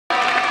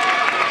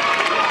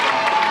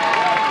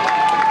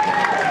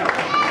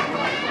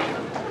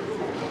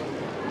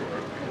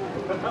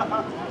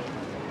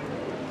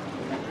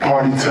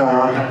party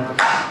time.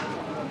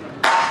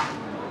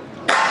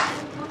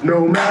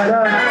 No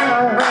matter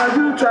how hard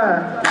you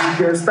try, you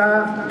can't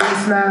stop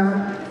us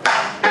now.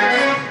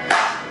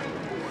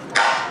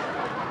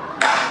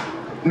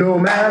 No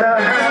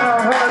matter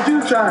how hard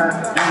you try,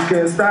 you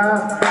can't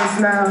stop us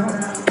now.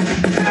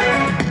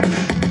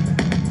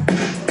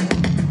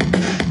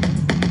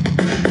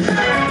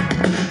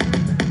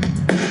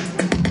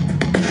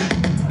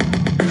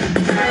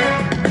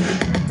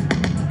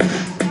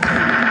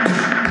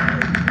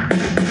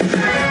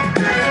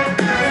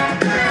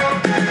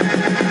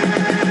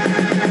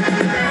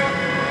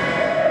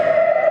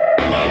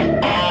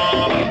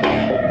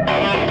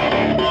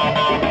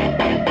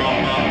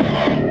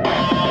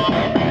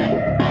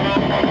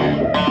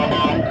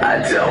 I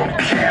don't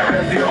care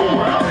if your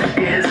world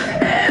is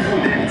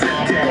ending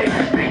today,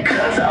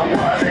 because I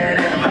wasn't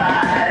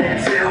invited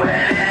to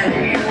it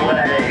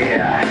anyway.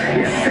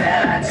 You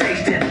said I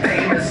tasted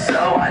famous,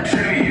 so I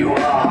drew you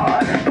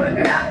hard, but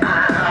now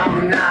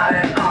I'm not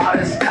an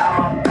artist,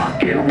 I'm a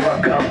fucking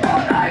work of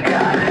art. I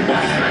got it.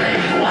 What's my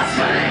name? What's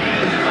my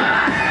name?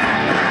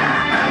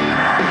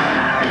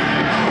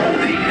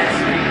 Holding this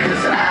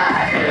because I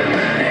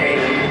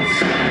emanate.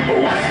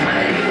 What's my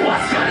name?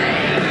 What's my name?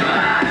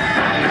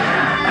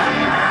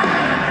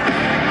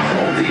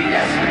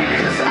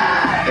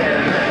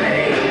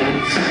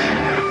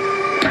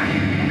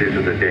 This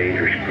is a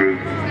dangerous group.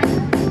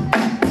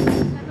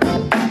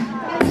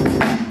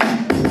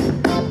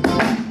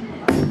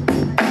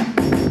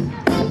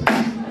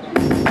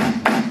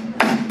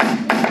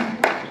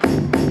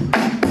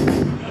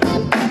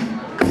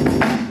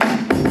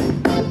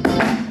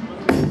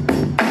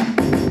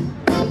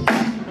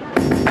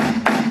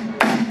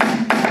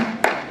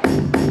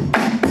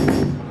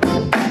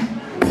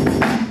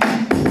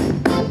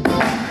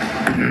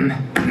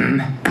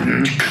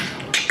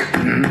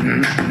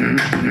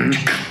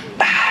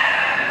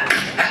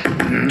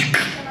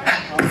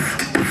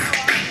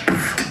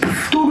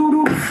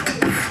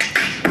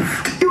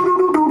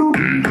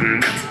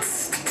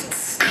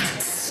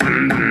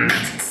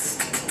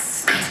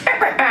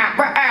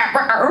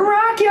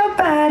 Rock your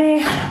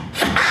body.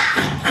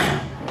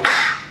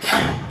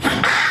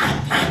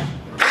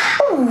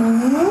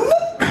 Ooh.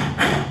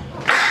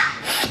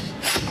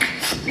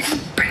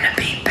 Bring the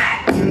beat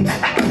back.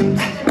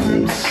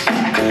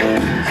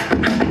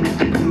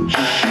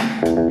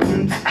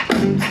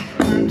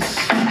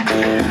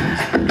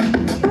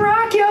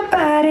 Rock your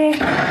body.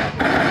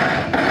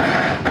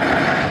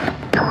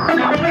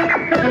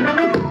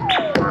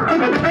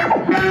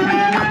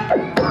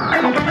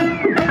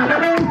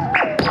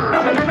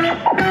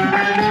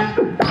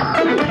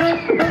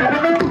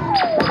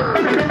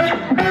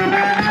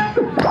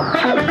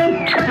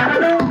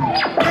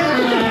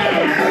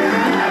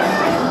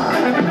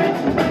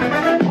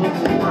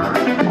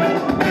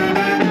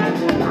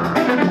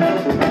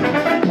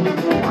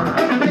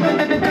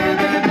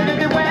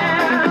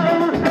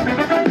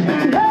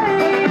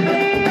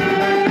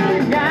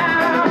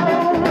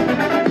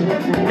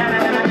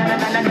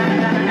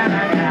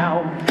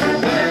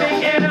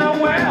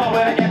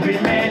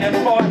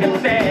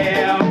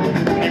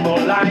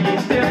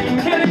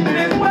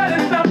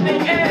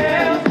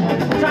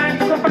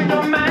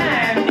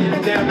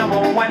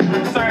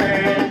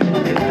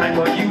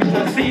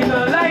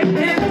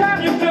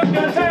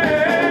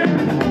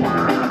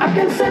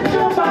 Set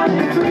your body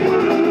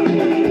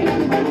free.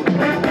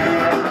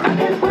 I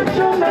can put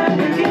your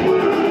mind at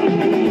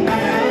ease.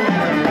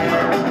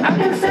 I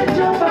can set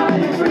your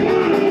body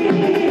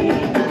free.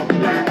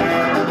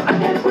 I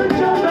can put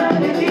your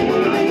mind at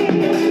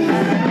ease.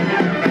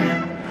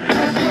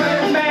 That's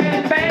what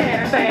bad,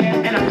 bad,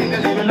 sad, and I think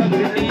that's even look to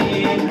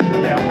leave.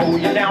 They'll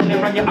hold you down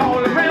and run you all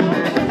around.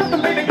 It's just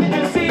something, baby, can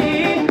you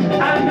see?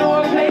 I know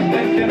a place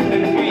that's just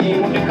as free.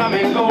 Won't you come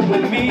and go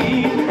with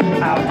me?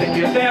 I'll take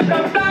you there,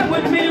 come fly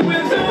with me,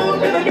 we'll zoom.